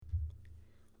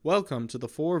Welcome to the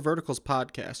Four Verticals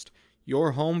Podcast,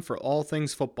 your home for all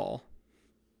things football.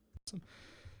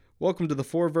 Welcome to the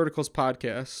Four Verticals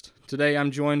Podcast. Today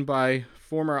I'm joined by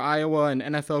former Iowa and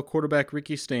NFL quarterback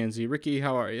Ricky Stanzi. Ricky,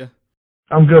 how are you?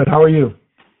 I'm good. How are you?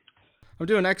 I'm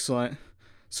doing excellent.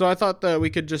 So I thought that we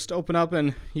could just open up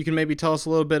and you can maybe tell us a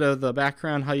little bit of the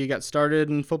background, how you got started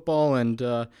in football and,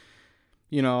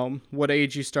 what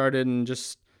age you started and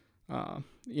just, a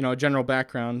general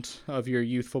background of your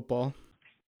youth football.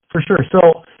 For sure. So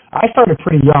I started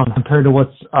pretty young compared to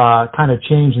what's kind of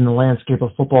changed in the landscape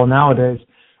of football nowadays.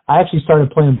 I actually started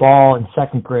playing ball in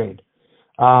second grade.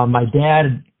 My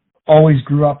dad always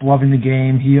grew up loving the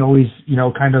game. He always,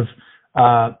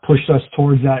 pushed us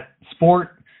towards that sport.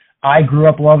 I grew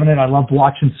up loving it. I loved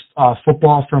watching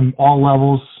football from all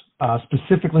levels,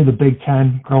 specifically the Big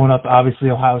Ten. Growing up, obviously,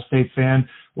 Ohio State fan.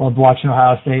 Loved watching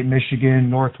Ohio State, Michigan,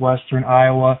 Northwestern,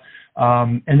 Iowa.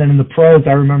 And then in the pros,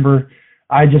 I remember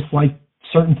I just liked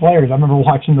certain players. I remember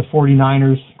watching the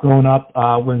 49ers growing up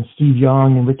when Steve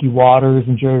Young and Ricky Waters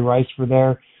and Jerry Rice were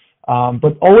there.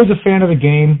 But always a fan of the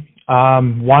game.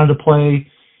 Wanted to play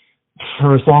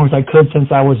for as long as I could since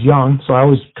I was young. So I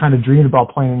always kind of dreamed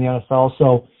about playing in the NFL.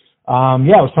 So, it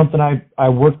was something I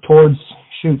worked towards,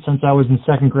 since I was in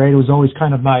second grade. It was always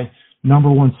kind of my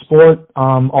number one sport.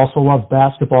 Also loved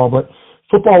basketball, but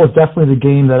football was definitely the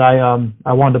game that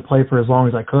I wanted to play for as long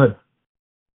as I could.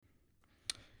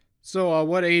 So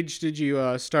what age did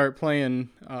you start playing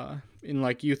in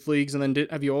like youth leagues, and then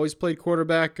have you always played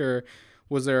quarterback, or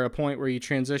was there a point where you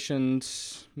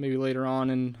transitioned maybe later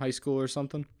on in high school or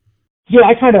something? Yeah,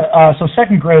 I kind of, so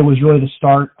second grade was really the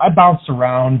start. I bounced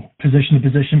around position to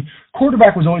position.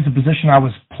 Quarterback was always the position I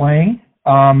was playing.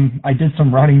 I did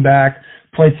some running back,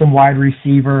 played some wide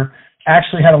receiver,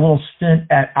 actually had a little stint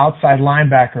at outside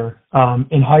linebacker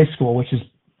in high school, which is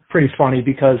pretty funny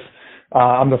because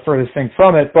I'm the furthest thing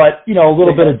from it. But, a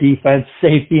little bit of defense,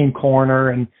 safety and corner,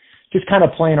 and just kind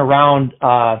of playing around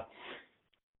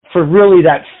for really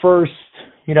that first,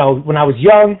 when I was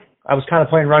young, I was kind of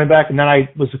playing running back, and then I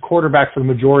was a quarterback for the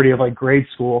majority of grade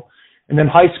school. And then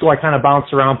high school, I kind of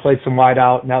bounced around, played some wide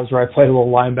out, and that was where I played a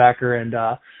little linebacker and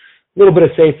a little bit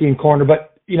of safety and corner.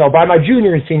 But, by my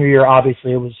junior and senior year,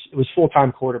 obviously, it was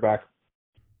full-time quarterback.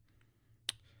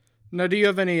 Now, do you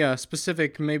have any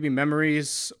specific maybe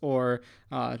memories or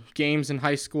games in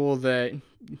high school that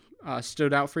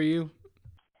stood out for you?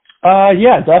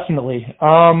 Yeah, definitely.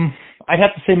 I'd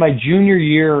have to say my junior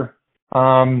year,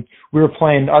 we were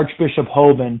playing Archbishop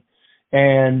Hoban,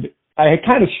 and I had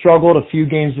kind of struggled a few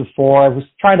games before. It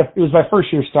was my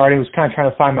first year starting. I was kind of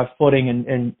trying to find my footing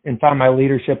and find my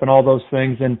leadership and all those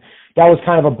things. And that was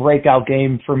kind of a breakout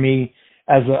game for me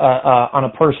as on a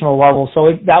personal level.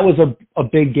 So that was a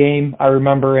big game, I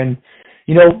remember. And,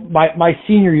 my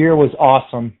senior year was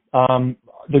awesome.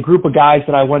 The group of guys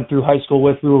that I went through high school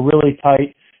with, we were really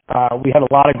tight. We had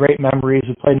a lot of great memories.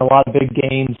 We played in a lot of big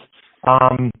games.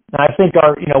 And I think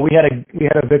we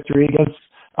had a victory against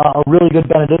a really good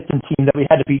Benedictine team that we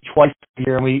had to beat twice a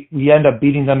year, and we ended up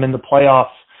beating them in the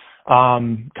playoffs,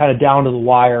 kind of down to the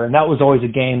wire. And that was always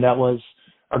a game that was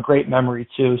a great memory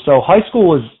too. So high school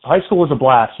was a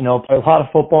blast. Played a lot of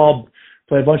football,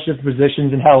 played a bunch of different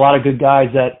positions, and had a lot of good guys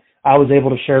that I was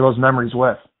able to share those memories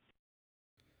with.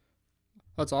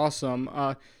 That's awesome.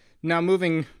 Now,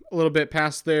 moving a little bit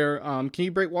past there, can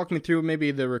you walk me through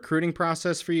maybe the recruiting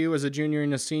process for you as a junior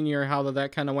and a senior, how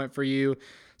that kind of went for you,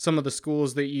 some of the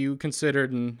schools that you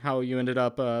considered, and how you ended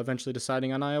up eventually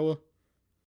deciding on Iowa?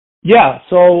 Yeah,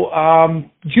 so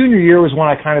junior year was when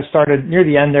I kind of started, near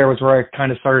the end there was where I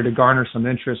kind of started to garner some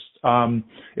interest.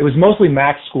 It was mostly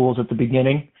MAC schools at the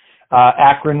beginning.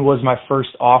 Akron was my first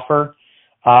offer,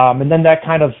 and then that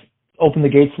kind of opened the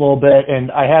gates a little bit, and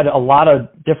I had a lot of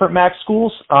different MAC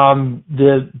schools.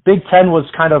 The Big Ten was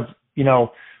kind of,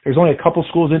 there's only a couple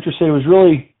schools interested. It was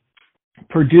really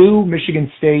Purdue,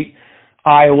 Michigan State,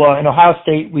 Iowa, and Ohio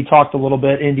State. We talked a little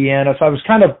bit, Indiana. So I was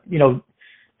kind of,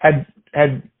 had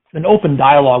an open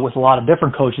dialogue with a lot of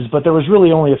different coaches, but there was really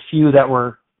only a few that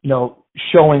were,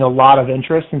 showing a lot of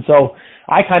interest. And so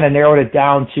I kind of narrowed it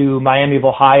down to Miami of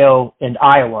Ohio and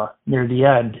Iowa near the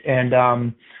end.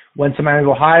 And, went to Miami of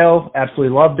Ohio,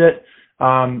 absolutely loved it.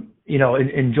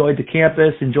 Enjoyed the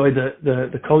campus, enjoyed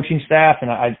the coaching staff, and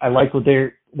I liked what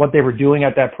they were doing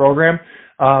at that program.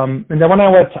 And then when I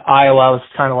went to Iowa, I was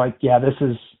kind of like, yeah, this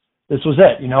was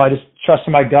it. I just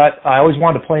trusted my gut. I always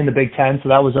wanted to play in the Big Ten, so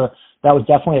that was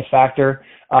definitely a factor.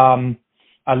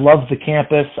 I loved the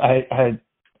campus.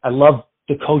 I loved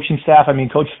the coaching staff. I mean,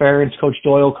 Coach Ferentz, Coach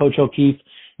Doyle, Coach O'Keefe.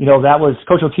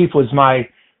 Coach O'Keefe was my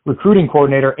recruiting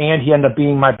coordinator, and he ended up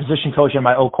being my position coach and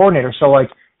my O coordinator. So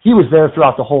he was there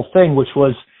throughout the whole thing, which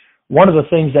was one of the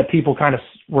things that people kind of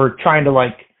were trying to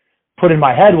like put in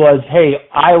my head was, hey,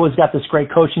 Iowa's got this great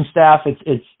coaching staff.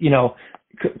 It's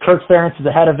Kirk Ferentz is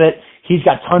the head of it. He's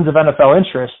got tons of NFL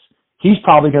interest. He's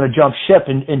probably going to jump ship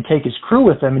and take his crew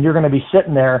with him, and you're going to be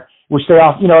sitting there, which they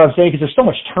all, what I'm saying, because there's so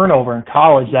much turnover in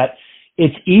college that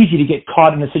it's easy to get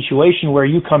caught in a situation where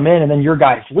you come in and then your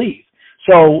guys leave.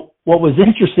 So what was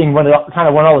interesting when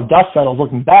all the dust settled,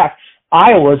 looking back,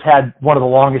 Iowa's had one of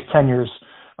the longest tenures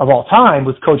of all time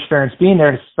with Coach Ferentz being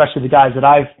there, especially the guys that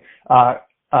I've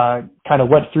kind of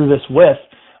went through this with.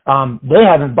 They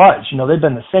haven't budged. They've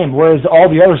been the same. Whereas all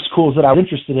the other schools that I was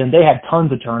interested in, they had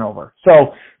tons of turnover.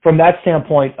 So from that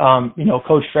standpoint,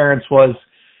 Coach Ferentz was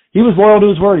loyal to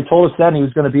his word. He told us then he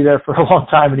was going to be there for a long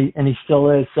time, and he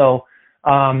still is. So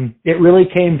it really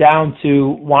came down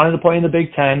to wanting to play in the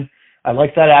Big Ten. I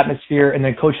liked that atmosphere, and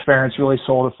then Coach Ferentz really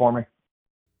sold it for me.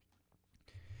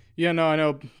 Yeah, no, I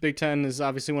know Big Ten is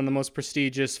obviously one of the most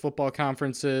prestigious football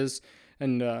conferences,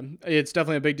 and it's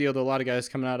definitely a big deal to a lot of guys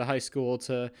coming out of high school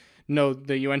to know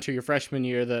that you enter your freshman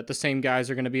year, that the same guys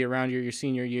are going to be around you your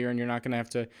senior year, and you're not going to have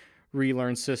to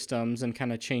relearn systems and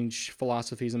kind of change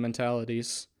philosophies and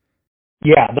mentalities.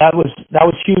 Yeah, that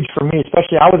was huge for me,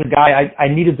 especially I was a guy, I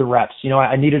needed the reps.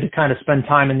 I needed to kind of spend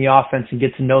time in the offense and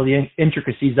get to know the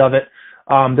intricacies of it.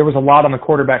 There was a lot on the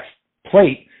quarterback's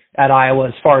plate at Iowa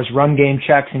as far as run game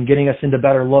checks and getting us into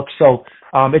better looks. So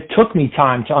it took me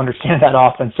time to understand that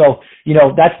offense. So,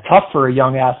 that's tough for a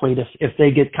young athlete if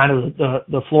they get kind of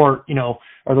the floor,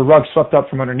 or the rug swept up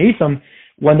from underneath them.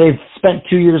 When they've spent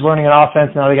 2 years learning an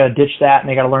offense, now they got to ditch that and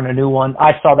they got to learn a new one.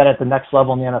 I saw that at the next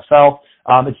level in the NFL.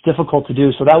 It's difficult to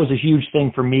do. So that was a huge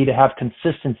thing for me to have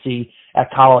consistency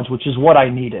at college, which is what I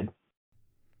needed.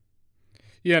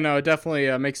 Yeah, no, it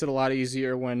definitely makes it a lot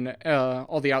easier when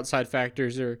all the outside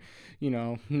factors are,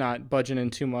 not budging in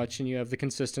too much, and you have the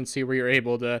consistency where you're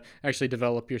able to actually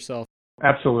develop yourself.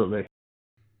 Absolutely.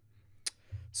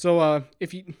 So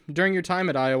during your time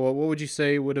at Iowa, what would you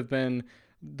say would have been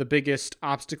the biggest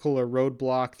obstacle or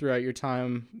roadblock throughout your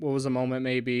time? What was a moment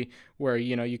maybe where,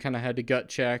 you kind of had to gut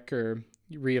check or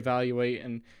reevaluate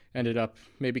and ended up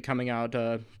maybe coming out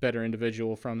a better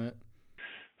individual from it?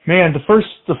 Man, the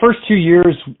first 2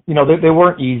 years, they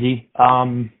weren't easy.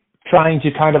 Trying to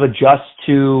kind of adjust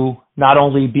to not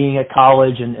only being at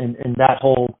college and that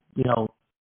whole,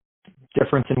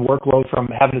 difference in workload from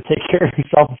having to take care of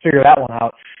yourself and figure that one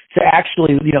out, to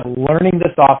actually, learning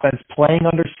this offense, playing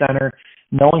under center,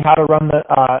 knowing how to run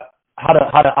how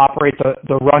to operate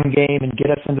the run game and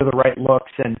get us into the right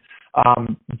looks, and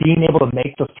being able to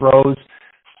make the throws,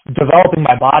 developing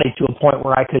my body to a point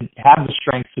where I could have the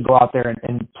strength to go out there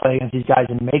and play against these guys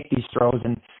and make these throws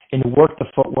and work the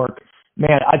footwork.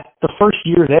 Man, the first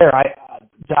year there,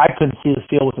 I couldn't see the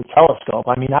field with a telescope.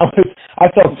 I mean, I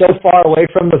felt so far away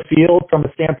from the field from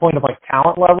a standpoint of like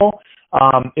talent level.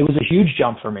 It was a huge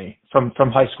jump for me from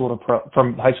high school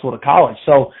to college.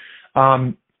 So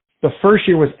the first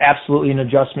year was absolutely an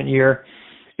adjustment year.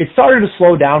 It started to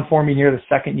slow down for me near the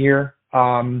second year.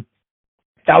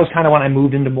 That was kind of when I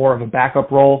moved into more of a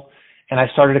backup role, and I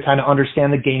started to kind of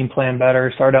understand the game plan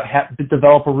better, started to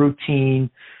develop a routine.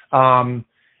 And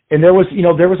there was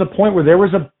a point where there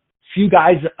was a few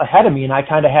guys ahead of me, and I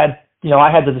kind of had,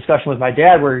 I had the discussion with my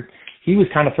dad where he was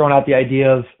kind of throwing out the idea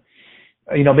of,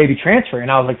 maybe transferring.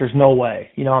 And I was like, there's no way,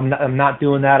 I'm not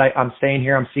doing that. I'm staying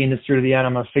here. I'm seeing this through to the end.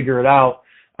 I'm going to figure it out.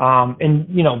 And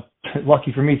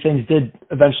lucky for me, things did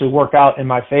eventually work out in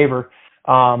my favor.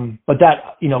 But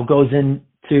that, goes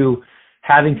into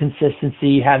having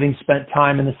consistency, having spent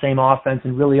time in the same offense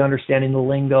and really understanding the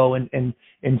lingo and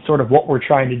sort of what we're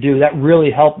trying to do. That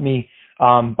really helped me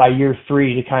by year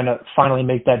 3 to kind of finally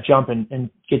make that jump and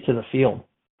get to the field.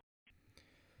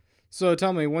 So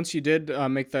tell me, once you did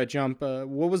make that jump,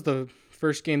 what was the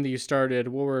first game that you started?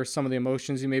 What were some of the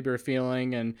emotions you maybe were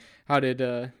feeling, and how did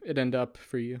it end up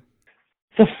for you?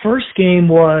 The first game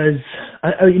was,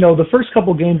 the first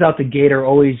couple games out the gate are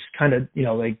always kind of,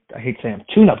 I hate saying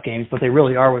tune-up games, but they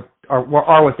really are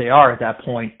what they are at that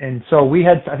point. And so we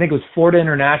had, I think it was Florida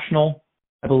International,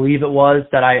 I believe it was,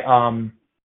 that I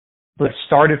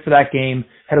started for that game,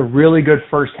 had a really good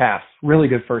first half,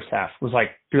 was like,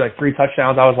 threw like 3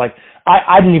 touchdowns. I was like,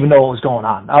 I didn't even know what was going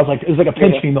on. I was like, it was like a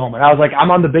pinch me moment. I was like,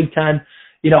 I'm on the Big Ten,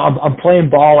 I'm playing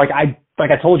ball. Like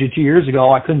I told you 2 years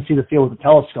ago, I couldn't see the field with a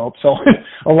telescope. So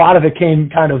a lot of it came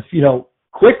kind of,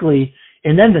 quickly.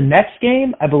 And then the next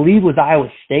game, I believe, was Iowa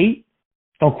State.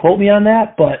 Don't quote me on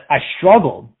that, but I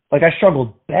struggled. Like I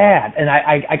struggled bad, and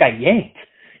I got yanked.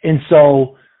 And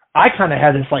so I kind of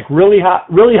had this like really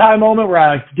high moment where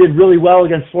I did really well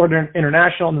against Florida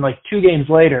International, and then like 2 games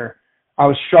later, I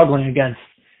was struggling against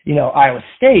Iowa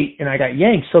State, and I got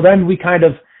yanked. So then me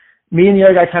and the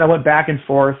other guy kind of went back and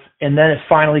forth, and then it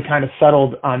finally kind of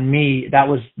settled on me. That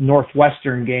was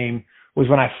Northwestern game was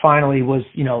when I finally was,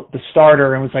 the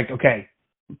starter, and was like, okay,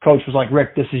 coach was like,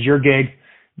 Rick, this is your gig,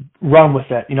 run with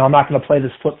it. I'm not going to play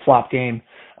this flip-flop game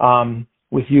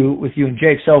with you and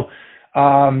Jake. So,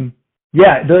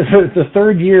 the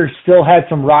third year still had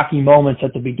some rocky moments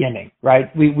at the beginning,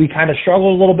 right? We kind of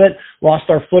struggled a little bit, lost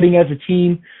our footing as a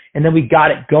team, and then we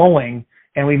got it going,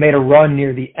 and we made a run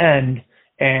near the end.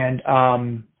 And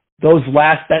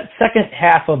that second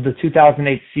half of the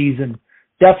 2008 season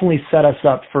definitely set us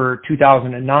up for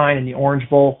 2009 and the Orange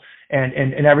Bowl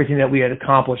and everything that we had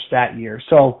accomplished that year.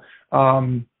 So,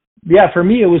 for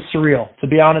me, it was surreal, to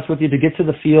be honest with you, to get to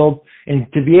the field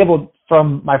and to be able,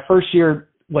 from my first year,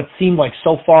 what seemed like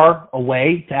so far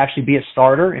away, to actually be a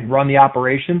starter and run the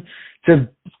operation, to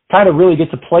kind of really get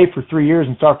to play for 3 years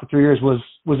and start for 3 years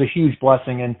was a huge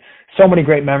blessing, and so many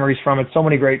great memories from it, so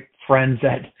many great friends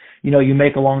that, you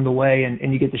make along the way,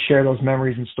 and you get to share those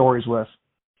memories and stories with.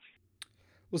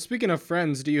 Well, speaking of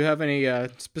friends, do you have any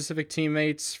specific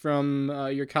teammates from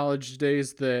your college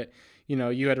days that,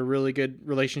 you had a really good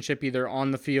relationship either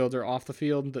on the field or off the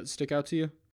field that stick out to you?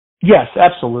 Yes,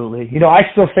 absolutely. I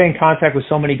still stay in contact with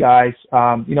so many guys.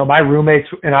 My roommates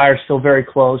and I are still very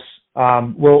close.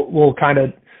 We'll try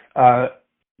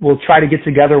to get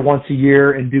together once a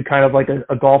year and do kind of like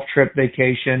a golf trip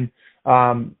vacation.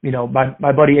 My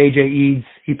buddy AJ Eads,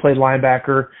 he played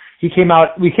linebacker. We came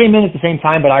in at the same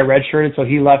time, but I redshirted, so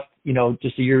he left,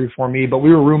 just a year before me. But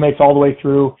we were roommates all the way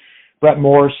through. Brett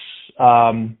Morse,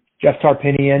 Jeff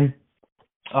Tarpinian,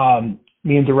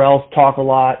 me and Darrell talk a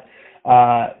lot.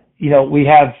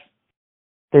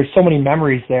 There's so many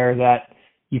memories there that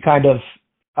you kind of,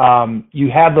 you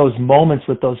have those moments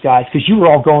with those guys because you were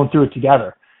all going through it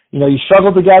together. You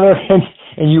struggled together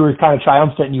and you were kind of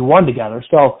triumphant and you won together.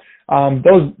 So,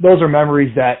 those are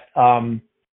memories that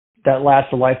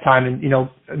last a lifetime. And,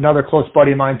 another close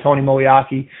buddy of mine, Tony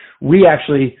Moiaki, we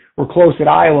actually were close at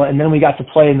Iowa, and then we got to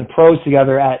play in the pros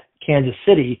together at Kansas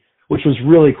City, which was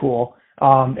really cool.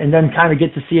 And then kind of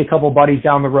get to see a couple buddies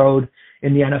down the road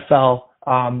in the NFL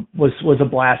was a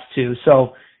blast too.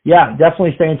 So yeah,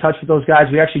 definitely stay in touch with those guys.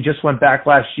 We actually just went back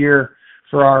last year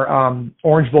for our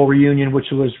Orange Bowl reunion, which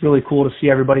was really cool to see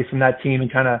everybody from that team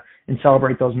and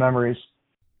celebrate those memories.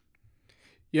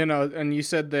 And you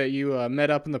said that you met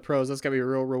up in the pros. That's got to be a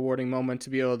real rewarding moment to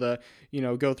be able to,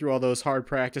 go through all those hard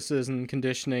practices and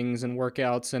conditionings and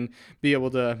workouts and be able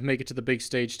to make it to the big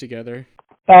stage together.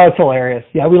 Oh, it's hilarious.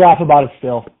 Yeah, we laugh about it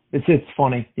still. It's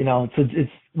funny.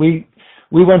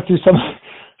 We went through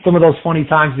some of those funny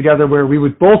times together where we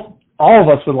would all of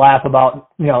us would laugh about,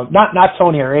 not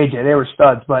Tony or AJ, they were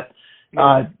studs, but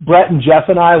Brett and Jeff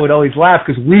and I would always laugh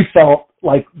because we felt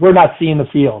like we're not seeing the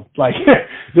field. Like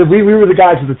we were the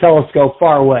guys with the telescope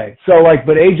far away. So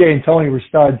but AJ and Tony were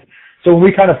studs. So when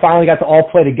we kind of finally got to all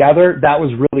play together, that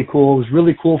was really cool. It was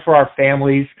really cool for our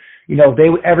families.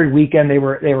 Every weekend they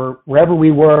were wherever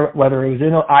we were, whether it was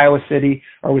in Iowa City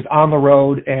or it was on the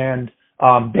road, and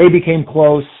they became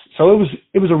close. So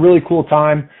it was a really cool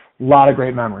time. A lot of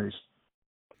great memories.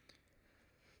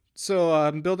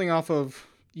 So building off of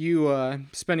you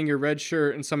spending your red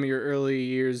shirt and some of your early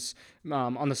years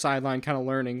on the sideline kind of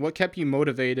learning, what kept you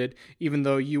motivated even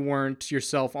though you weren't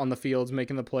yourself on the fields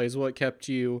making the plays? What kept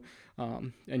you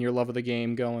and your love of the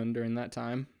game going during that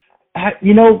time? Those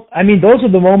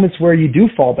are the moments where you do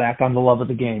fall back on the love of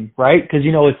the game, right? Because,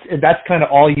 that's kind of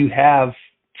all you have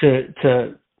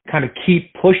to kind of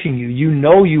keep pushing you.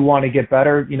 You want to get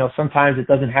better. Sometimes it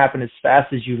doesn't happen as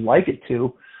fast as you'd like it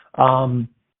to.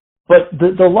 But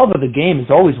the love of the game is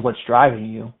always what's driving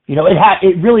you.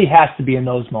 It really has to be in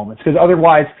those moments, because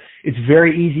otherwise it's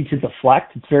very easy to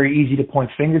deflect. It's very easy to point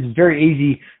fingers. It's very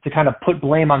easy to kind of put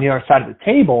blame on the other side of the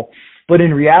table. But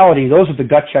in reality, those are the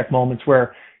gut check moments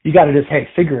where you got to just, hey,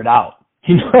 figure it out.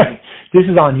 This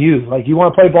is on you. Like, you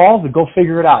want to play ball? Then go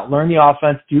figure it out. Learn the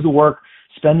offense, do the work,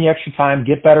 spend the extra time,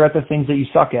 get better at the things that you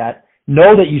suck at.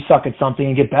 Know that you suck at something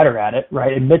and get better at it,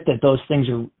 right? Admit that those things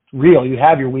are real. You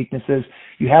have your weaknesses.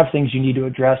 You have things you need to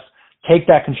address. Take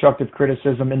that constructive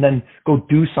criticism and then go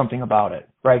do something about it,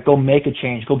 right? Go make a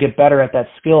change. Go get better at that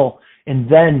skill, and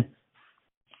then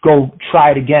go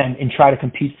try it again and try to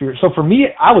compete for it. So for me,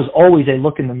 I was always a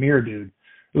look in the mirror dude.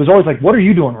 It was always like, what are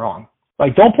you doing wrong?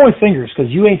 Like, don't point fingers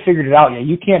because you ain't figured it out yet.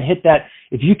 You can't hit that.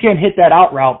 If you can't hit that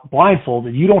out route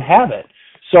blindfolded, you don't have it.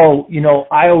 So,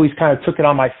 I always kind of took it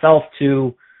on myself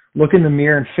to look in the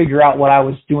mirror and figure out what I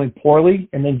was doing poorly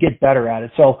and then get better at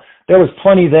it. So there was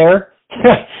plenty there.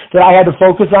 that I had to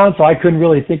focus on, so I couldn't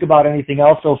really think about anything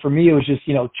else. So for me, it was just,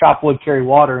 chop wood, carry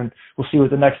water, and we'll see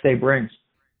what the next day brings.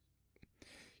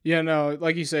 Yeah, no,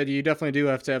 like you said, you definitely do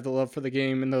have to have the love for the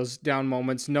game in those down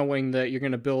moments, knowing that you're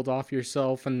going to build off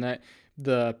yourself and that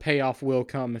the payoff will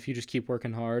come if you just keep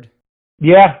working hard.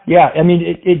 Yeah. I mean,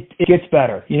 it gets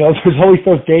better. There's always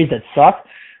those days that suck.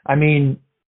 I mean,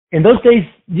 in those days,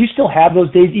 you still have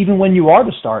those days even when you are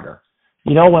the starter.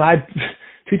 When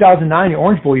 2009, the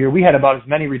Orange Bowl year, we had about as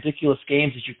many ridiculous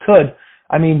games as you could.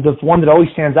 I mean, the one that always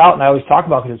stands out, and I always talk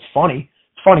about because it's funny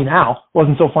now,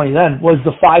 wasn't so funny then, was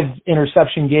the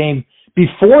 5-interception game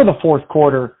before the fourth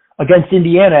quarter against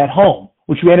Indiana at home,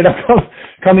 which we ended up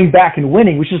coming back and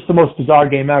winning, which is the most bizarre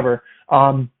game ever.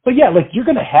 But yeah, you're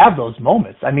going to have those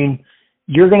moments. I mean,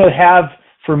 you're going to have,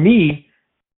 for me,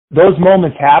 those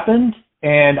moments happened,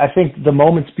 and I think the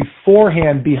moments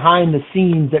beforehand, behind the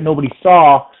scenes that nobody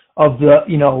saw of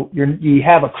you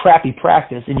have a crappy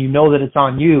practice and you know that it's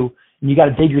on you and you got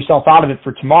to dig yourself out of it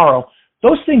for tomorrow.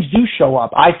 Those things do show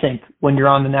up, I think, when you're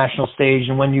on the national stage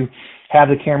and when you have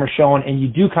the camera showing, and you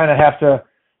do kind of have to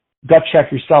gut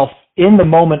check yourself in the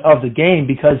moment of the game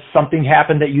because something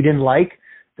happened that you didn't like,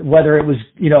 whether it was,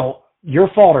 your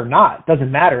fault or not. It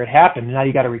doesn't matter. It happened, and now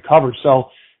you got to recover. So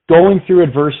going through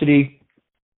adversity,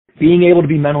 being able to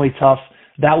be mentally tough,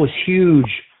 that was huge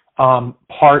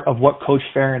part of what Coach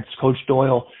Ferentz, Coach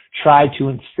Doyle tried to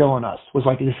instill in us, was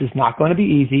this is not going to be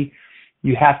easy.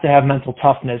 You have to have mental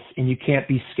toughness, and you can't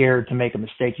be scared to make a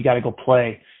mistake. You got to go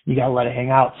play. You got to let it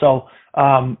hang out. So,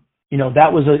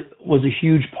 that was a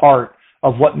huge part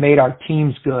of what made our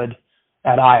teams good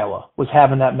at Iowa, was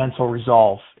having that mental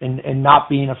resolve and not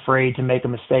being afraid to make a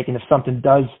mistake. And if something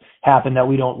does happen that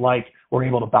we don't like, we're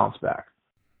able to bounce back.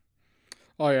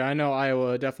 Oh, yeah, I know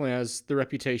Iowa definitely has the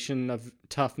reputation of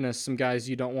toughness, some guys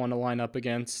you don't want to line up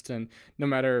against, and no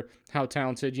matter how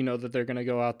talented, you know that they're going to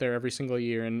go out there every single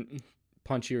year and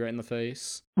punch you right in the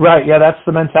face. Right, yeah, that's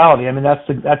the mentality. I mean, that's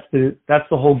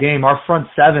the whole game. Our front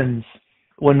sevens,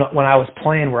 when I was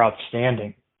playing, were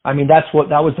outstanding. I mean, that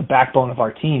was the backbone of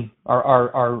our team.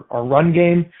 Our run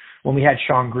game, when we had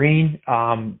Sean Green,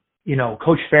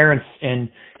 Coach Ferentz and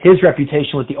his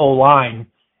reputation with the O-line,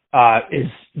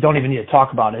 don't even need to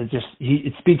talk about it.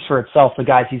 It speaks for itself, the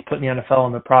guys he's put in the NFL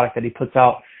and the product that he puts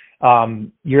out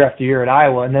year after year at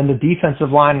Iowa. And then the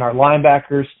defensive line and our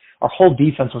linebackers, our whole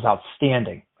defense was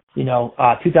outstanding.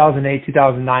 2008,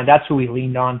 2009, that's who we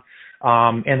leaned on,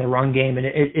 and the run game, and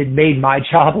it made my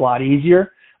job a lot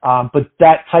easier. But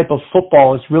that type of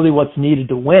football is really what's needed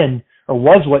to win, or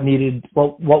was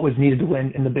what was needed to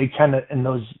win in the Big Ten in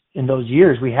those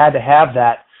years. We had to have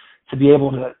that to be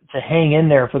able to hang in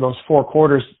there for those 4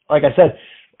 quarters. Like I said,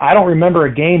 I don't remember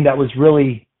a game that was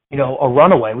really, a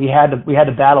runaway. We had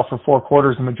to battle for 4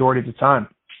 quarters the majority of the time.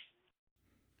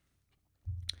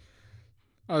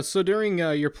 So during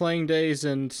your playing days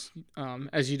and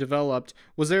as you developed,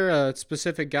 was there a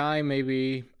specific guy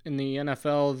maybe in the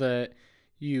NFL that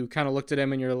you kind of looked at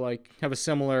him and you're like, have a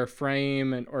similar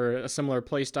frame or a similar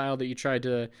play style that you tried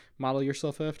to model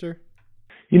yourself after?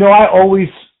 I always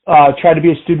tried to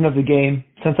be a student of the game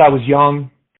since I was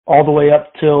young, all the way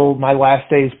up till my last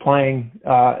days playing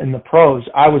in the pros.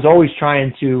 I was always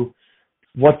trying to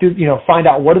find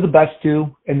out what do the best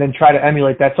do and then try to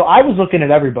emulate that. So I was looking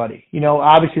at everybody.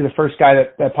 Obviously the first guy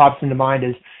that pops into mind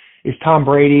is Tom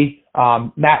Brady,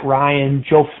 Matt Ryan,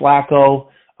 Joe Flacco,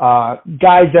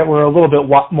 guys that were a little bit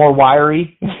more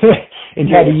wiry and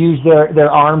had to use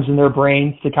their arms and their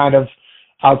brains to kind of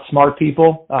outsmart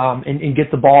people and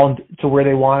get the ball to where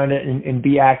they wanted it and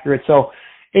be accurate. So,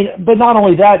 but not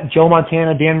only that, Joe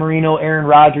Montana, Dan Marino, Aaron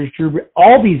Rodgers, Drew,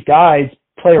 all these guys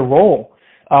play a role.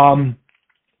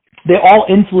 They all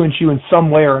influence you in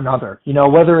some way or another,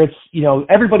 whether it's,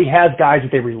 everybody has guys that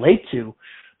they relate to,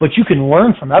 but you can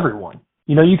learn from everyone.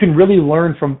 You can really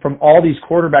learn from all these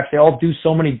quarterbacks. They all do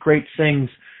so many great things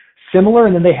similar,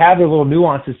 and then they have their little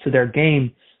nuances to their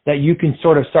game that you can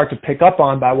sort of start to pick up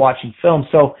on by watching film.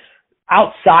 So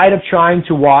outside of trying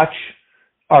to watch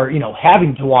or,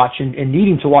 having to watch and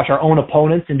needing to watch our own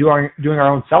opponents and doing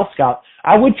our own self-scout,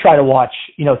 I would try to watch,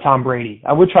 Tom Brady.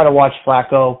 I would try to watch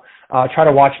Flacco, try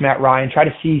to watch Matt Ryan, try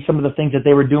to see some of the things that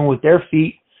they were doing with their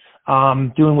feet,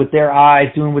 doing with their eyes,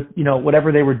 doing with,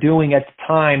 whatever they were doing at the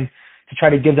time to try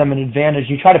to give them an advantage.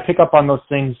 You try to pick up on those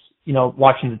things,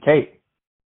 watching the tape.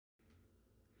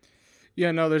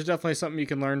 Yeah, no, there's definitely something you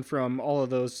can learn from all of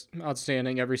those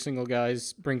outstanding. Every single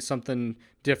guy's brings something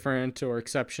different or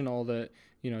exceptional that,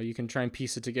 you can try and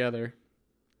piece it together.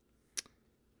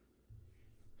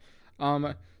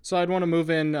 So I'd want to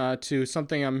move in to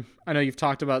something I know you've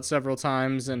talked about several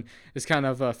times and is kind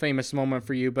of a famous moment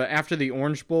for you. But after the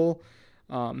Orange Bowl,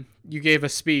 you gave a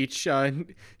speech. Do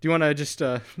you want to just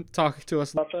talk to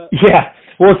us about that? Yeah.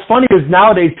 Well, it's funny because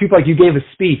nowadays people like, you gave a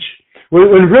speech. When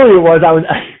really it was,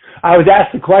 I was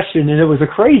asked a question, and it was a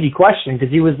crazy question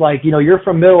because he was like, you're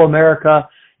from Middle America.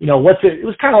 It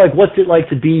was kind of like, what's it like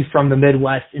to be from the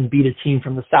Midwest and beat a team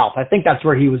from the South? I think that's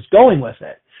where he was going with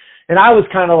it. And I was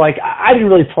kind of like, I didn't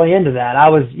really play into that. I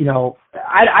was,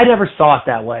 I never saw it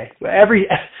that way. Every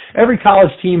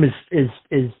college team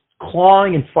is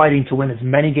clawing and fighting to win as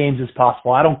many games as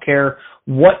possible. I don't care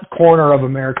what corner of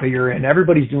America you're in.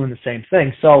 Everybody's doing the same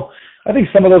thing. So I think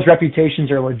some of those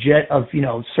reputations are legit of,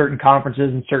 certain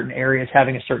conferences and certain areas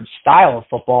having a certain style of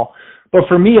football. But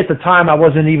for me at the time, I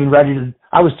wasn't even ready to,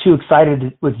 I was too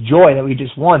excited with joy that we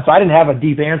just won. So I didn't have a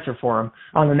deep answer for him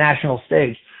on the national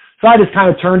stage. So I just kind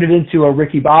of turned it into a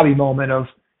Ricky Bobby moment of,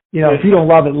 if you don't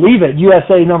love it, leave it.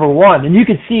 USA #1. And you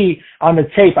could see on the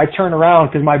tape, I turned around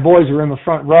because my boys were in the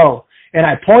front row. And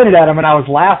I pointed at him and I was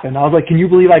laughing. I was like, can you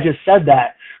believe I just said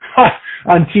that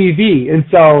on TV? And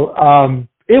so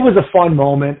it was a fun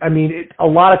moment. I mean, a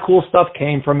lot of cool stuff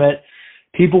came from it.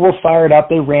 People were fired up.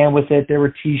 They ran with it. There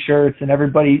were T-shirts and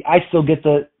everybody. I still get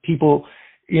the people,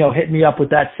 hitting me up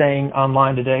with that saying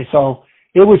online today. So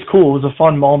it was cool. It was a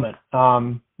fun moment. It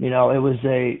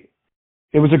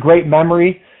was a great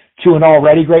memory to an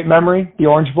already great memory, the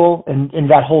Orange Bowl, and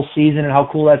that whole season and how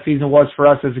cool that season was for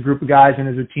us as a group of guys and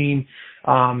as a team.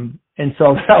 And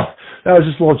so that was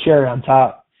just a little cherry on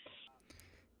top.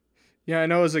 Yeah, I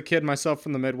know as a kid myself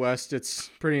from the Midwest, it's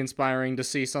pretty inspiring to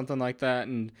see something like that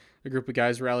and a group of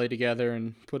guys rally together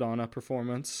and put on a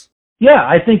performance. Yeah,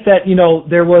 I think that,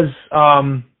 there was,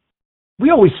 we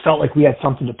always felt like we had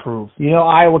something to prove.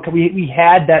 Iowa, we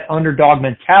had that underdog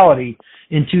mentality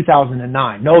in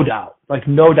 2009, no doubt. Like,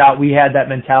 no doubt we had that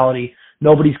mentality.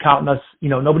 Nobody's counting us,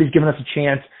 nobody's giving us a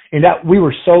chance. And that we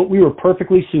were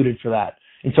perfectly suited for that.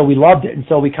 And so we loved it. And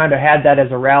so we kind of had that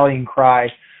as a rallying cry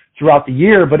throughout the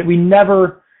year, but we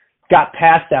never got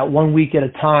past that 1 week at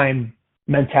a time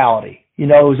mentality. It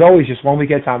was always just 1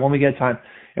 week at a time, 1 week at a time.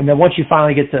 And then once you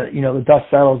finally get to, the dust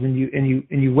settles and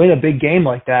you win a big game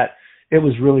like that, it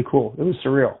was really cool. It was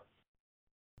surreal.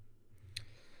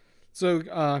 So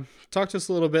talk to us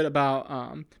a little bit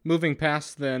about moving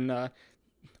past then, a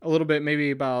little bit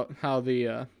maybe about how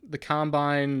the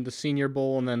combine, the Senior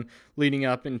Bowl, and then leading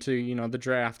up into, the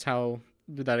draft, how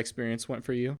did that experience went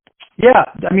for you? Yeah,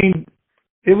 I mean,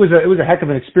 it was a heck of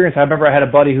an experience. I remember I had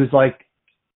a buddy who's like,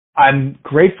 I'm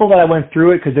grateful that I went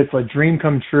through it because it's a dream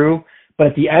come true. But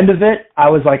at the end of it, I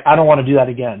was like, I don't want to do that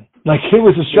again. Like, it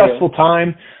was a stressful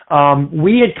time.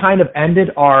 We had kind of ended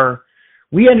my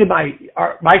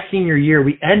senior year.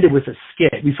 We ended with a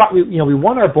skid. We thought we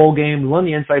won our bowl game, we won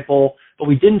the Insight Bowl, but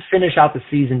we didn't finish out the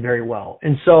season very well.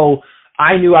 And so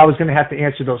I knew I was going to have to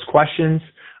answer those questions.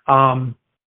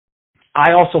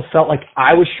 I also felt like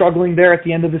I was struggling there at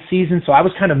the end of the season. So I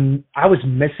was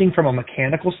missing from a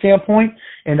mechanical standpoint,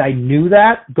 and I knew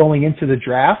that going into the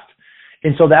draft.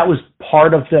 And so that was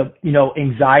part of the,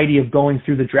 anxiety of going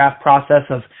through the draft process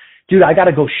of, dude, I got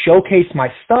to go showcase my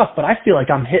stuff, but I feel like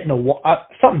I'm hitting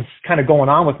something's kind of going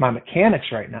on with my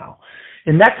mechanics right now.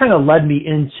 And that kind of led me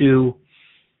into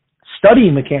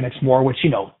studying mechanics more, which,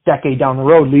 decade down the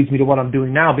road leads me to what I'm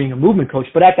doing now, being a movement coach.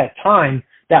 But at that time,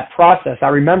 that process, I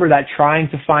remember that trying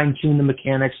to fine tune the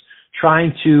mechanics,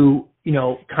 trying to,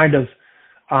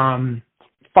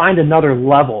 find another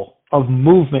level of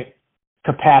movement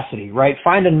capacity, right?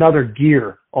 Find another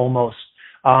gear almost.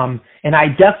 And I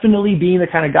definitely, being the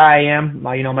kind of guy I am,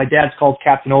 my dad's called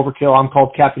Captain Overkill. I'm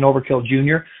called Captain Overkill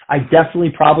Jr. I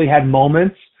definitely probably had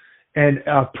moments and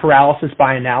paralysis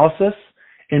by analysis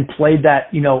and played that,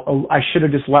 I should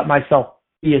have just let myself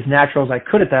be as natural as I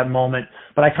could at that moment.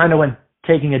 But I kind of went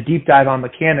taking a deep dive on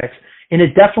mechanics, and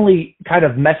it definitely kind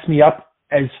of messed me up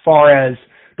as far as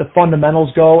the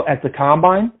fundamentals go at the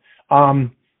combine.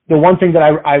 The one thing that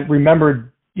I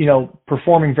remembered,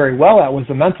 performing very well at was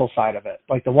the mental side of it.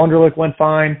 Like, the Wonderlic went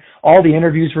fine. All the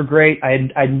interviews were great.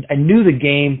 I knew the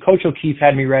game. Coach O'Keefe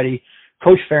had me ready.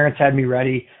 Coach Ferentz had me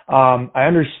ready. I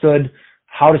understood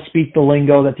how to speak the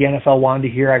lingo that the NFL wanted to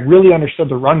hear. I really understood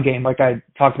the run game, like I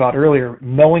talked about earlier,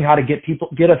 knowing how to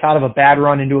get us out of a bad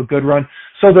run into a good run.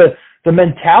 So the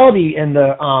mentality and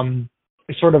the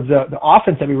sort of the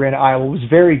offense that we ran at Iowa was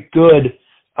very good,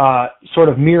 sort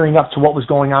of mirroring up to what was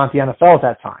going on at the NFL at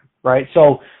that time, right?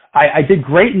 So I did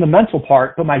great in the mental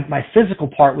part, but my physical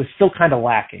part was still kind of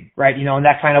lacking, right? And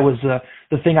that kind of was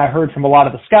the thing I heard from a lot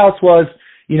of the scouts was,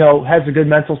 has a good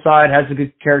mental side, has a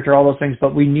good character, all those things,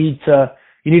 but you need to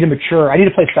mature. I need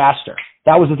to play faster.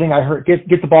 That was the thing I heard. Get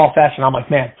the ball faster. And I'm like,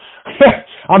 man,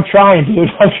 I'm trying, dude.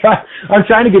 I'm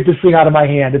trying to get this thing out of my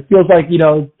hand. It feels like,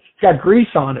 got grease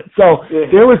on it. So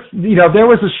there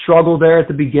was a struggle there at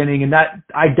the beginning, and that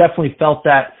I definitely felt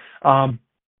that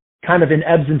kind of in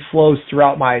ebbs and flows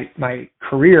throughout my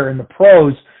career in the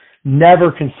pros,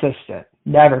 never consistent.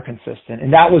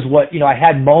 And that was what, I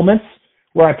had moments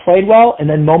where I played well and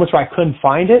then moments where I couldn't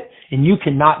find it, and you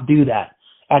cannot do that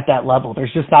at that level.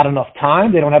 There's just not enough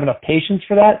time. They don't have enough patience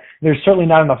for that. There's certainly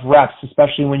not enough reps,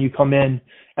 especially when you come in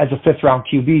as a 5th round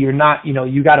QB. You're not,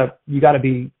 you gotta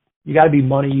be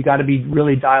money. You gotta be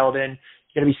really dialed in.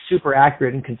 You gotta be super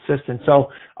accurate and consistent. So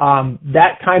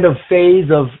that kind of phase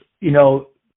of,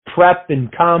 prep and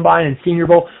combine and Senior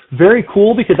Bowl, very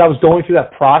cool because I was going through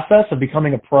that process of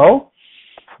becoming a pro,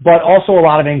 but also a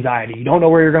lot of anxiety. You don't know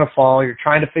where you're going to fall. You're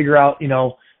trying to figure out,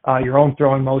 your own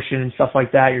throwing motion and stuff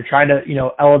like that. You're trying to,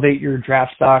 elevate your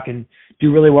draft stock and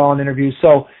do really well in interviews.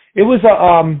 So it was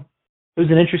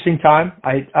an interesting time.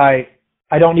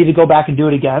 I don't need to go back and do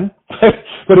it again,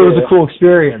 but it was a cool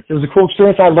experience.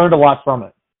 I learned a lot from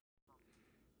it.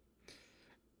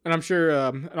 And I'm sure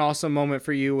an awesome moment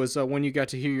for you was when you got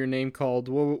to hear your name called.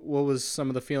 What was some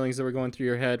of the feelings that were going through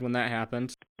your head when that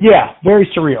happened? Yeah, very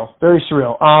surreal. Like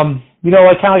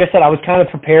I said, I was kind of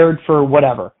prepared for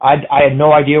whatever. I had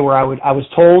no idea where I was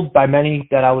told by many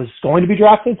that I was going to be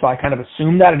drafted, so I kind of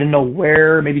assumed that. I didn't know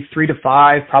where, maybe 3 to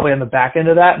 5, probably on the back end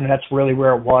of that, and that's really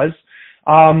where it was.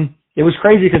 It was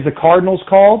crazy because the Cardinals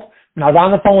called, and I was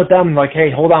on the phone with them and like, hey,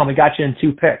 hold on, we got you in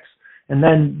 2 picks. And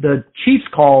then the Chiefs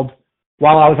called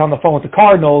while I was on the phone with the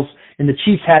Cardinals, and the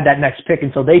Chiefs had that next pick,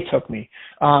 and so they took me.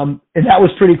 And that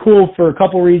was pretty cool for a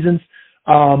couple reasons.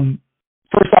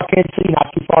 First off, Kansas City,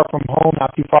 not too far from home, not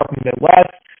too far from the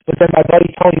Midwest. But then my buddy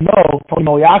Tony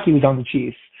Moiaki was on the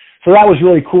Chiefs. So that was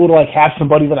really cool to have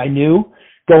somebody that I knew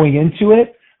going into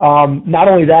it. Not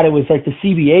only that, it was the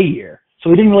CBA year.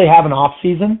 So we didn't really have an off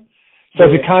season. So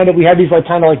we had these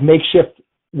makeshift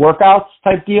workouts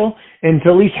type deal, and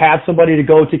to at least have somebody to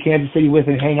go to Kansas City with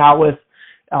and hang out with,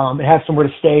 and have somewhere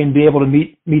to stay and be able to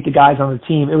meet the guys on the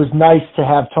team. It was nice to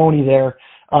have Tony there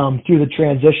through the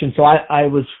transition. So I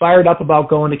was fired up about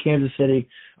going to Kansas City,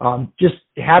 just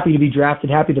happy to be drafted,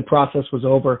 happy the process was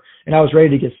over, and I was ready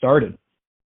to get started.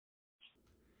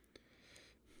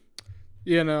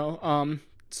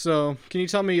 So can you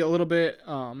tell me a little bit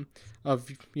of,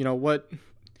 what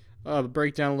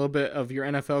break down a little bit of your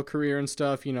NFL career and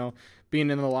stuff, being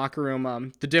in the locker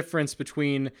room, the difference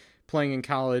between playing in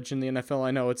college and the NFL?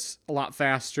 I know it's a lot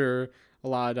faster, a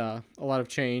lot of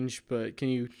change, but can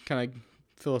you kind of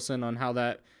fill us in on how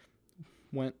that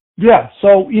went? Yeah.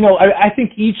 So, I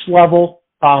think each level,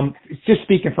 just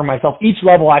speaking for myself, each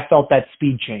level I felt that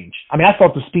speed change. I mean, I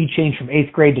felt the speed change from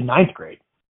 8th grade to 9th grade.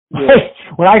 Yeah.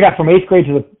 When I got from 8th grade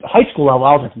to the high school level,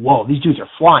 I was like, whoa, these dudes are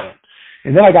flying.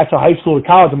 And then I got to high school to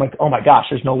college, I'm like, oh my gosh,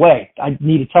 there's no way. I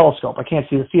need a telescope. I can't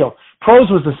see the field. Pros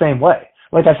was the same way.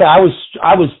 Like I said, I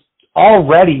was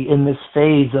already in this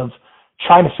phase of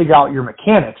trying to figure out your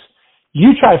mechanics.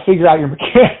 You try to figure out your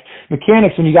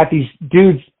mechanics when you got these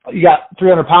dudes, you got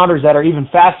 300-pounders that are even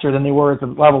faster than they were at the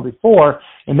level before,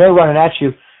 and they're running at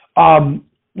you.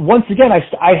 Once again,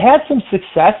 I had some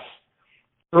success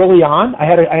early on. I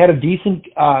had a decent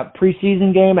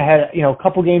preseason game. I had a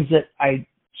couple games that I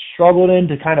struggled in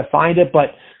to kind of find it,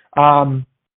 but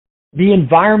the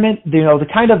environment, the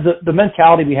kind of the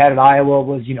mentality we had at Iowa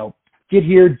was, get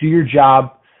here, do your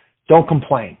job, don't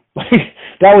complain.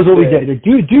 That was what we did. Like,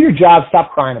 do your job,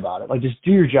 stop crying about it. Just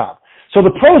do your job. So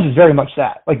the pros is very much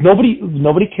that.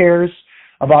 Nobody cares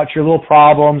about your little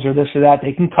problems or this or that.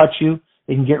 They can cut you.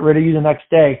 They can get rid of you the next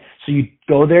day. So you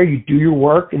go there, you do your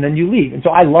work, and then you leave. And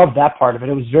so I loved that part of it.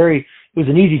 It was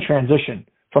an easy transition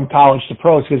from college to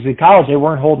pros, because in college they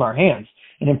weren't holding our hands,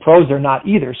 and in pros they're not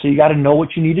either. So you got to know what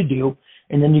you need to do,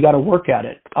 and then you got to work at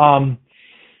it.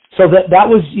 So that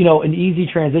was an easy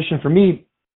transition for me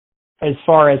as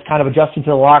far as kind of adjusting to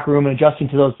the locker room and adjusting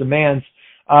to those demands.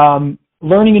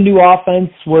 Learning a new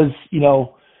offense was,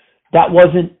 that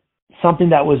wasn't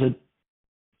something that was a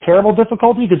terrible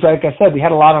difficulty, because like I said, we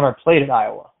had a lot on our plate at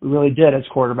Iowa. We really did as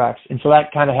quarterbacks. And so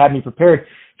that kind of had me prepared.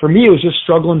 For me, it was just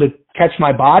struggling to catch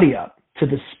my body up to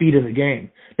the speed of the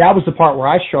game. That was the part where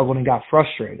I struggled and got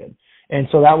frustrated. And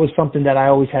so that was something that I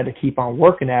always had to keep on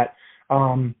working at.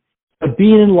 But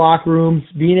being in locker rooms,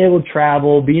 being able to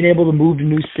travel, being able to move to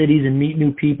new cities and meet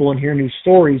new people and hear new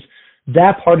stories,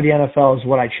 that part of the NFL is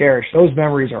what I cherish. Those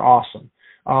memories are awesome.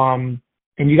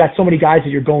 And you got so many guys that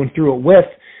you're going through it with,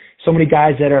 so many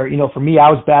guys that are, for me, I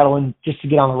was battling just to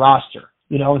get on the roster,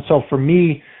 and so for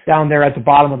me down there at the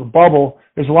bottom of the bubble,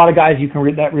 there's a lot of guys you can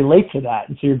that relate to that.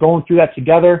 And so you're going through that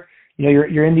together.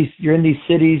 You're in these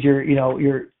cities, you're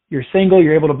you're single,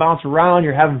 you're able to bounce around,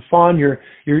 you're having fun, you're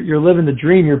living the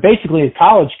dream. You're basically a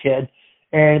college kid,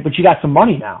 but you got some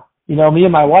money now. You know, me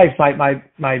and my wife,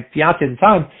 my fiance at the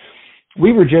time,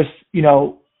 we were just, you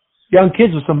know, young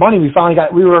kids with some money. We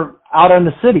were out in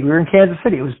the city. We were in Kansas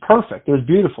City. It was perfect. It was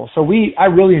beautiful. So I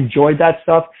really enjoyed that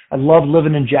stuff. I loved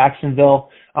living in Jacksonville.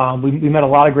 We met a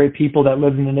lot of great people that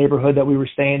lived in the neighborhood that we were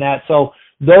staying at. So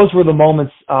those were the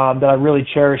moments that I really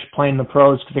cherished playing the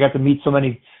pros, because I got to meet so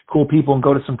many cool people and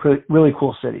go to some really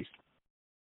cool cities.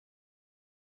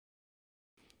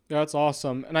 Yeah, that's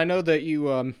awesome. And I know that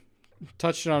you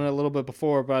touched on it a little bit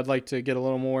before, but I'd like to get a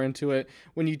little more into it.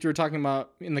 When you were talking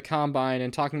about in the combine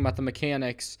and talking about the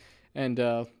mechanics and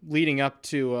leading up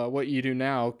to what you do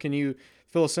now, can you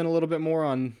fill us in a little bit more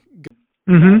on?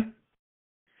 Mm-hmm.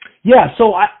 Yeah,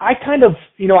 so I kind of,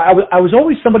 you know, I was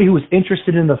always somebody who was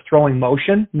interested in the throwing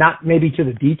motion, not maybe to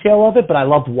the detail of it, but I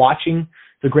loved watching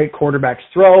the great quarterbacks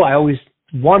throw. I always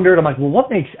wondered, I'm like, well, what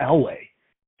makes Elway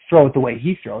throw it the way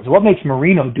he throws? What makes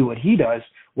Marino do what he does?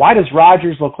 Why does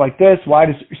Rodgers look like this? So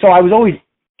I was always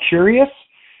curious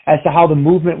as to how the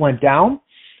movement went down.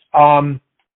 And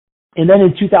then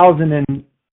in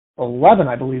 2011,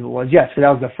 I believe it was, yes, so that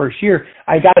was the first year,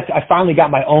 I finally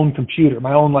got my own computer,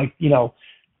 my own, like, you know,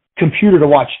 computer to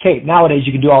watch tape. Nowadays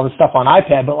you can do all this stuff on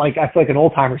iPad, but like I feel like an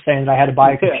old timer saying that I had to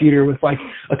buy a computer with like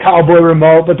a cowboy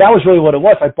remote, but that was really what it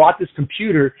was. I bought this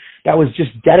computer that was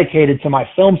just dedicated to my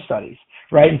film studies,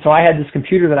 right? And so I had this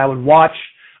computer that I would watch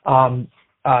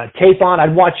tape on.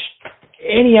 I'd watch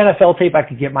any NFL tape I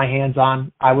could get my hands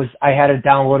on. I had it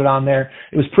downloaded on there.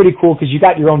 It was pretty cool because you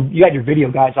got your video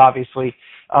guys, obviously.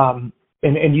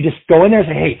 And you just go in there and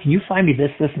say, hey, can you find me this,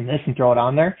 and this, and throw it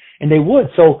on there? And they would.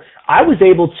 So I was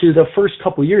able to, the first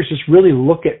couple of years, just really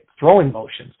look at throwing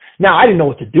motions. Now, I didn't know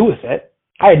what to do with it.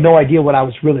 I had no idea what I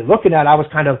was really looking at. I was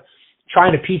kind of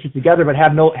trying to piece it together, but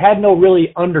had no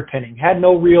really underpinning, had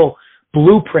no real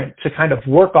blueprint to kind of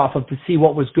work off of to see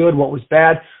what was good, what was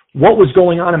bad, what was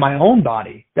going on in my own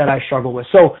body that I struggled with.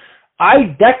 So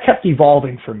that kept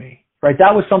evolving for me, right?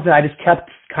 That was something I just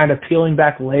kept kind of peeling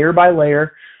back layer by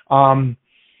layer.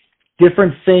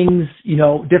 Different things, you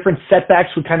know, different setbacks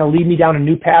would kind of lead me down a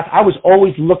new path. I was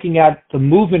always looking at the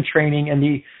movement training and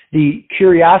the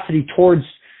curiosity towards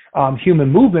human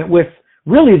movement with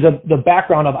really the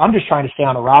background of I'm just trying to stay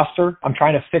on a roster. I'm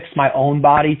trying to fix my own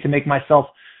body to make myself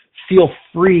feel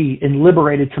free and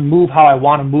liberated to move how I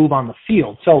want to move on the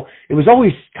field. So it was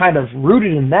always kind of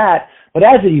rooted in that. But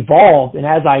as it evolved and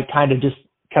as I kind of just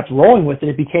kept rolling with it,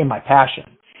 it became my passion.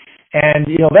 And,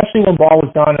 you know, eventually when ball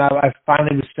was done and I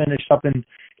finally was finished up in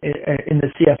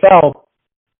the CFL,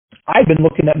 I'd been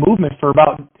looking at movement for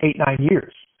about 8-9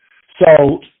 years.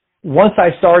 So once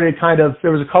I started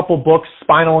there was a couple books,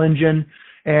 Spinal Engine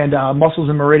and Muscles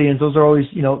and Meridians. Those are always,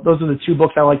 you know, those are the two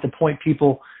books I like to point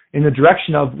people in the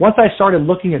direction of. Once I started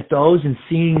looking at those and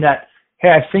seeing that, hey,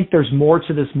 I think there's more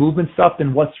to this movement stuff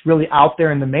than what's really out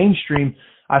there in the mainstream,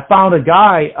 I found a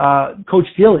guy, Coach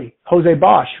Gilly, Jose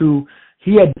Bosch, who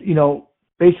he had, you know,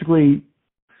 basically,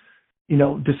 you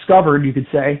know, discovered, you could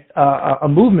say, a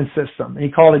movement system, and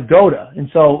he called it GOATA. And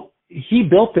so he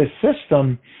built this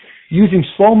system using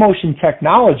slow motion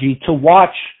technology to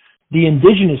watch the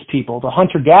indigenous people, the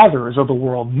hunter-gatherers of the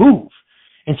world, move.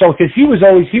 And so, because he was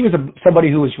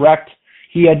somebody who was wrecked.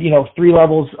 He had, you know, 3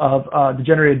 levels of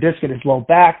degenerative disc at his low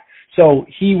back. So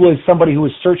he was somebody who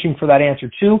was searching for that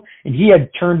answer too, and he had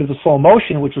turned to the slow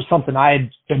motion, which was something I had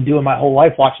been doing my whole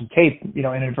life, watching tape, you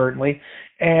know, inadvertently.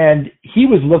 And he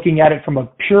was looking at it from a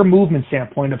pure movement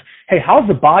standpoint of, hey, how's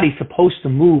the body supposed to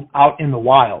move out in the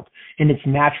wild in its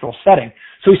natural setting?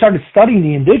 So he started studying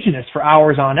the indigenous for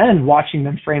hours on end, watching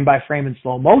them frame by frame in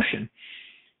slow motion.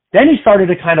 Then he started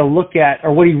to kind of look at,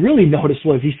 or what he really noticed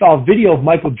was he saw a video of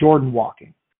Michael Jordan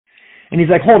walking. And he's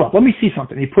like, hold up, let me see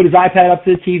something. He put his iPad up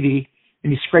to the TV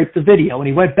and he scraped the video and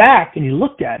he went back and he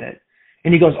looked at it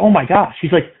and he goes, oh my gosh.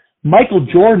 He's like, Michael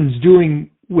Jordan's doing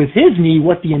with his knee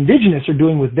what the indigenous are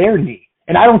doing with their knee.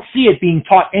 And I don't see it being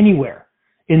taught anywhere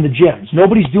in the gyms.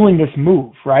 Nobody's doing this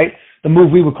move, right? The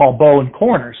move we would call bow and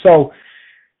corner. So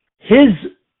his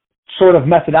sort of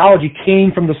methodology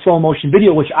came from the slow motion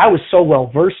video, which I was so well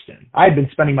versed in. I had been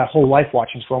spending my whole life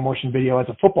watching slow motion video as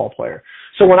a football player.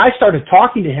 So when I started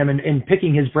talking to him and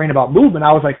picking his brain about movement,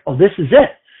 I was like, oh, this is it.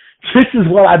 This is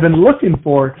what I've been looking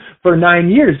for 9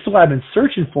 years. This is what I've been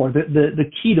searching for,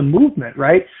 the key to movement,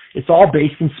 right? It's all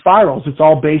based in spirals. It's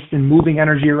all based in moving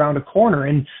energy around a corner.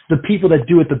 And the people that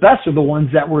do it the best are the ones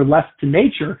that were left to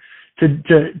nature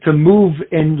to move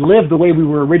and live the way we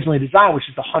were originally designed, which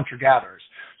is the hunter-gatherers.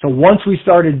 So once we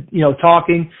started, you know,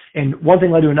 talking, and one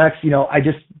thing led to the next, you know,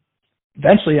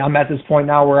 eventually I'm at this point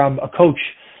now where I'm a coach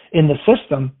in the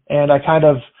system. And I kind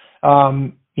of,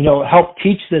 help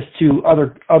teach this to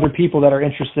other people that are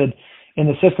interested in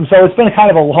the system. So it's been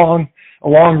kind of a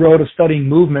long road of studying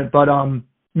movement, but,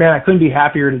 man, I couldn't be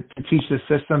happier to teach this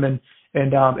system. And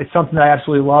it's something that I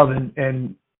absolutely love,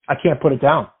 and I can't put it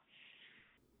down.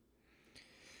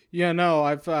 Yeah, no,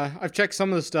 I've checked some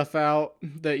of the stuff out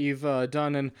that you've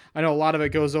done, and I know a lot of it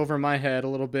goes over my head a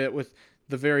little bit with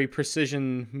the very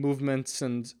precision movements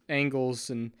and angles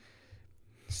and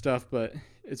stuff, but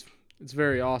it's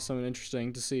very awesome and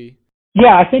interesting to see.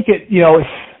 Yeah, I think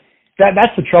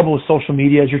that's the trouble with social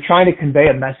media is you're trying to convey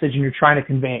a message and you're trying to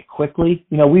convey it quickly.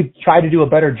 We've tried to do a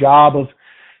better job of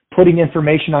putting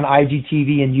information on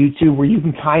IGTV and YouTube where you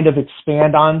can kind of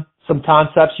expand on some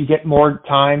concepts. You get more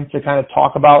time to kind of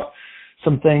talk about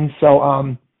some things.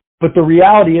 So, but the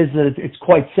reality is that it's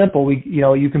quite simple.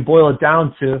 You can boil it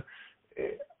down to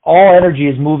all energy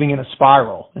is moving in a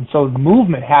spiral. And so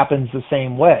movement happens the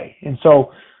same way. And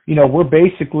so, we're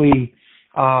basically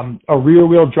a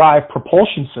rear-wheel drive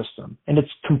propulsion system, and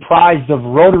it's comprised of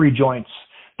rotary joints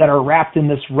that are wrapped in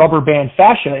this rubber band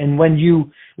fascia. And when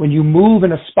you move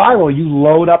in a spiral, you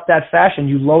load up that fascia and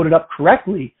you load it up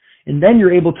correctly, and then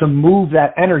you're able to move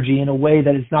that energy in a way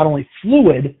that is not only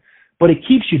fluid, but it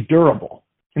keeps you durable.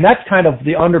 And that's kind of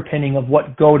the underpinning of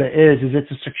what GOATA is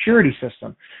it's a security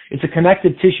system. It's a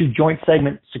connective tissue joint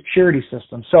segment security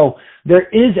system. So there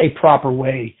is a proper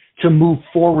way to move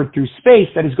forward through space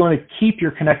that is going to keep your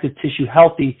connective tissue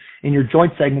healthy and your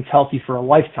joint segments healthy for a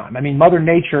lifetime. I mean, Mother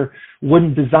Nature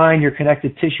wouldn't design your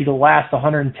connective tissue to last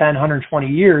 110, 120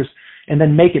 years and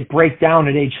then make it break down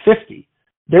at age 50.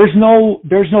 There's no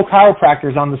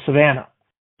chiropractors on the savannah.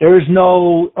 There's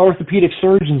no orthopedic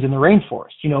surgeons in the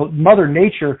rainforest. Mother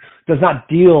Nature does not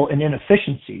deal in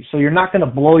inefficiencies. So you're not going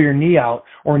to blow your knee out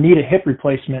or need a hip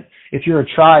replacement if you're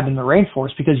a tribe in the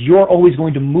rainforest, because you're always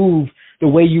going to move the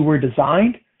way you were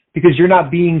designed, because you're not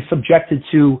being subjected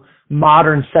to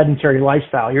modern sedentary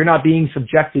lifestyle. You're not being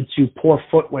subjected to poor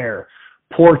footwear,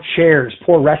 poor chairs,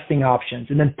 poor resting options,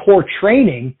 and then poor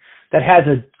training that has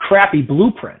a crappy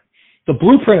blueprint. The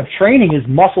blueprint of training is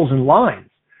muscles and lines.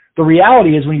 The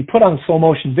reality is when you put on slow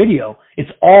motion video, it's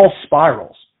all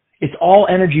spirals. It's all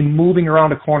energy moving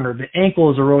around a corner. The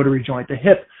ankle is a rotary joint, the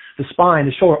hip, the spine,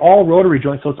 the shoulder, all rotary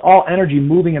joints. So it's all energy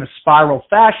moving in a spiral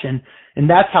fashion. And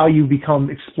that's how you become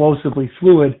explosively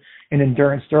fluid and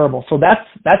endurance durable. So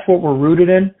that's what we're rooted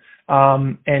in.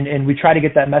 And we try to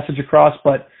get that message across,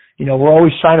 but we're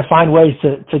always trying to find ways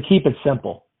to keep it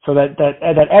simple so that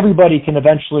everybody can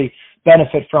eventually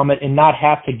benefit from it and not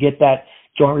have to get that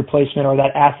joint replacement, or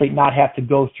that athlete not have to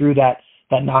go through that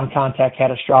non-contact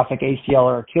catastrophic ACL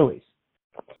or Achilles.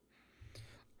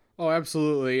 Oh,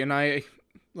 absolutely. And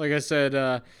like I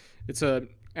said, it's a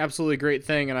absolutely great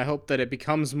thing, and I hope that it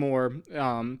becomes more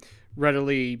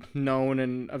readily known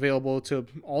and available to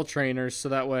all trainers, so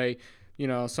that way,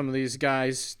 some of these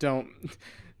guys don't,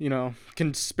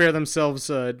 can spare themselves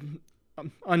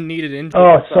unneeded injury.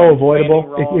 Oh, it's so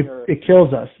avoidable. It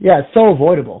kills us. Yeah, it's so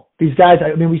avoidable. These guys,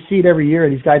 I mean, we see it every year.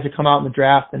 These guys that come out in the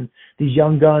draft and these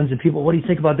young guns and people, what do you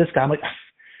think about this guy? I'm like,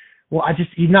 well,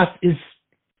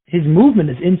 his movement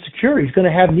is insecure. He's going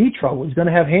to have knee trouble. He's going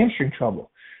to have hamstring trouble.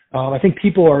 I think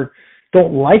people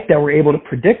don't like that we're able to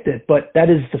predict it, but that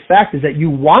is the fact, is that you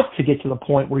want to get to the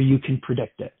point where you can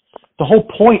predict it. The whole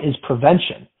point is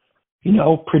prevention.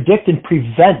 Predict and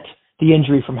prevent the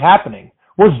injury from happening.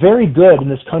 We're very good in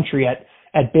this country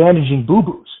at bandaging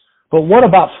boo-boos. But what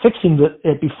about fixing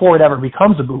it before it ever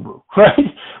becomes a boo-boo, right?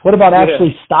 What about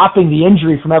actually stopping the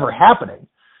injury from ever happening,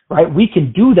 right? We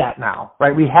can do that now,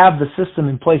 right? We have the system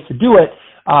in place to do it.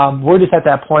 We're just at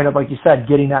that point of, like you said,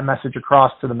 getting that message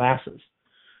across to the masses.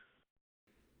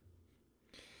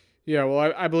 Yeah,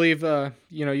 well, I believe,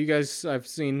 you guys, I've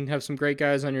seen, have some great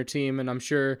guys on your team, and I'm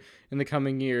sure in the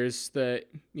coming years that,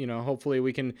 hopefully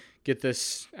we can get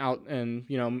this out and,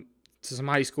 to some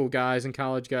high school guys and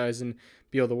college guys and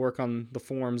be able to work on the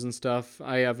forms and stuff.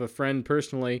 I have a friend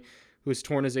personally who's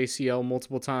torn his ACL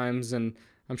multiple times, and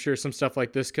I'm sure some stuff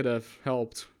like this could have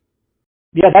helped.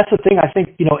 Yeah, that's the thing. I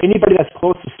think, anybody that's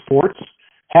close to sports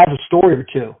has a story or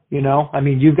two, I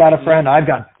mean, you've got a friend, I've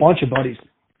got a bunch of buddies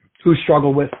who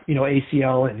struggle with,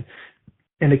 ACL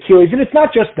and Achilles. And it's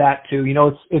not just that too,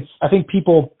 it's I think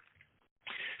people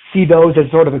see those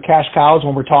as sort of a cash cows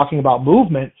when we're talking about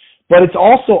movement, but it's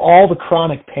also all the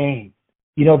chronic pain.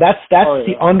 That's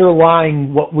the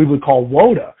underlying, what we would call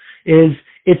WOTA, is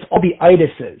it's all the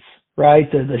itises,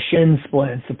 right? The shin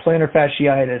splints, the plantar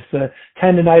fasciitis, the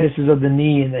tendinitises of the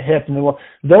knee and the hip, and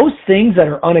those things that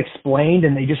are unexplained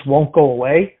and they just won't go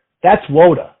away, that's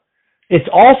WOTA. It's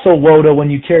also WOTA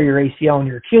when you tear your ACL and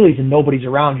your Achilles and nobody's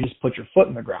around, you just put your foot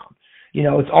in the ground.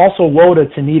 It's also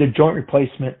WOTA to need a joint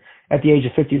replacement at the age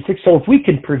of 56. So if we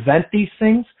can prevent these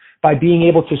things by being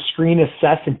able to screen,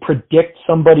 assess, and predict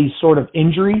somebody's sort of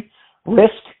injury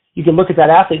risk, you can look at that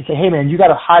athlete and say, hey man, you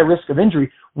got a high risk of injury.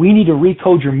 We need to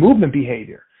recode your movement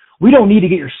behavior. We don't need to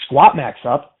get your squat max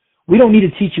up. We don't need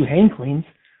to teach you hang cleans.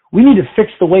 We need to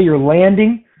fix the way you're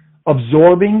landing,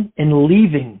 absorbing, and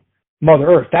leaving Mother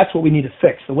Earth. That's what we need to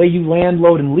fix. The way you land,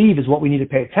 load, and leave is what we need to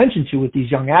pay attention to with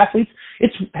these young athletes.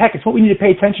 It's what we need to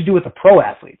pay attention to with the pro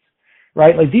athletes,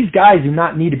 right? Like these guys do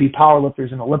not need to be power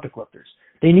lifters and Olympic lifters.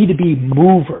 They need to be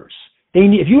movers.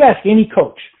 If you ask any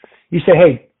coach, you say,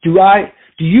 hey, do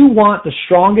you want the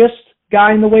strongest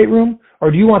guy in the weight room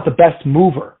or do you want the best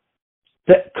mover?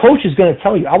 The coach is going to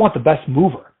tell you, I want the best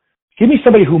mover. Give me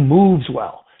somebody who moves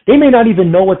well. They may not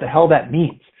even know what the hell that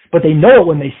means, but they know it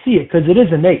when they see it because it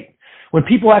is innate. When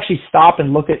people actually stop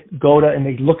and look at GOATA and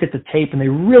they look at the tape and they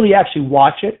really actually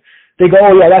watch it, they go,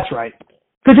 oh yeah, that's right.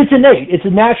 Because it's innate. It's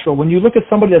natural. When you look at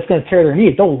somebody that's going to tear their knee,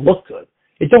 it don't look good.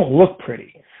 It don't look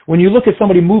pretty. When you look at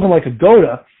somebody moving like a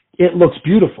GOATA, it looks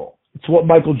beautiful. It's what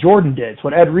Michael Jordan did. It's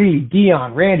what Ed Reed,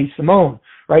 Dion, Randy, Simone,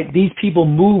 right? These people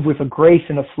move with a grace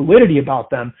and a fluidity about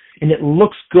them, and it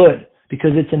looks good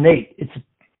because it's innate. It's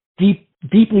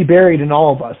deeply buried in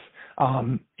all of us.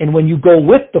 And when you go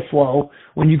with the flow,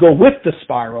 when you go with the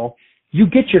spiral, you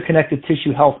get your connective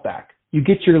tissue health back. You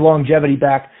get your longevity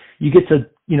back. You get to,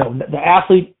 the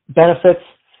athlete benefits,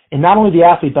 and not only the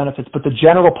athlete benefits, but the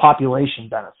general population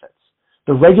benefits.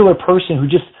 The regular person who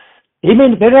just, they're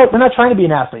not trying to be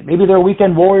an athlete. Maybe they're a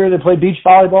weekend warrior. They play beach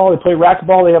volleyball. They play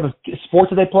racquetball. They have a sport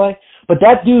that they play. But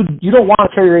that dude, you don't want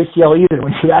to tear your ACL either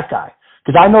when you're that guy.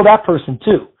 Because I know that person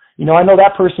too. I know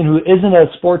that person who isn't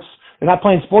they're not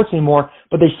playing sports anymore,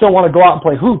 but they still want to go out and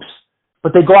play hoops.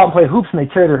 But they go out and play hoops and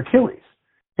they tear their Achilles.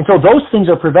 And so those things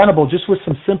are preventable just with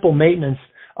some simple maintenance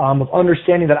of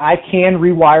understanding that I can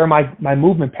rewire my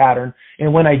movement pattern.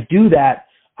 And when I do that,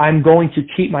 I'm going to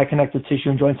keep my connective tissue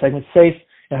and joint segments safe,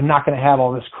 and I'm not going to have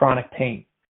all this chronic pain.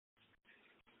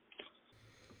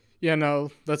 Yeah,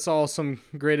 no, that's all some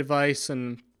great advice.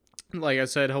 And like I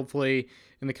said, hopefully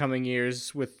in the coming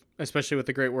years, especially with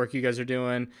the great work you guys are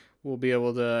doing, we'll be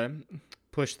able to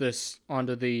push this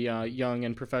onto the young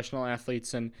and professional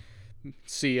athletes and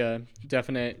see a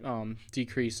definite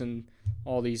decrease in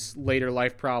all these later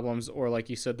life problems, or like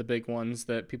you said, the big ones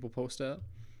that people post up.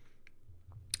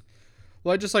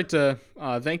 Well, I'd just like to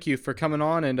thank you for coming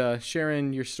on and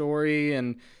sharing your story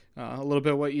and a little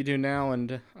bit of what you do now.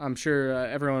 And I'm sure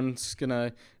everyone's going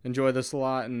to enjoy this a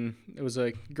lot. And it was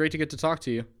great to get to talk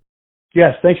to you.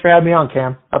 Yes, thanks for having me on,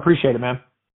 Cam. I appreciate it, man.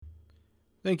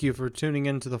 Thank you for tuning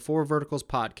in to the Four Verticals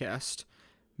podcast.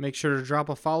 Make sure to drop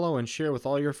a follow and share with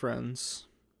all your friends.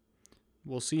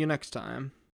 We'll see you next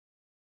time.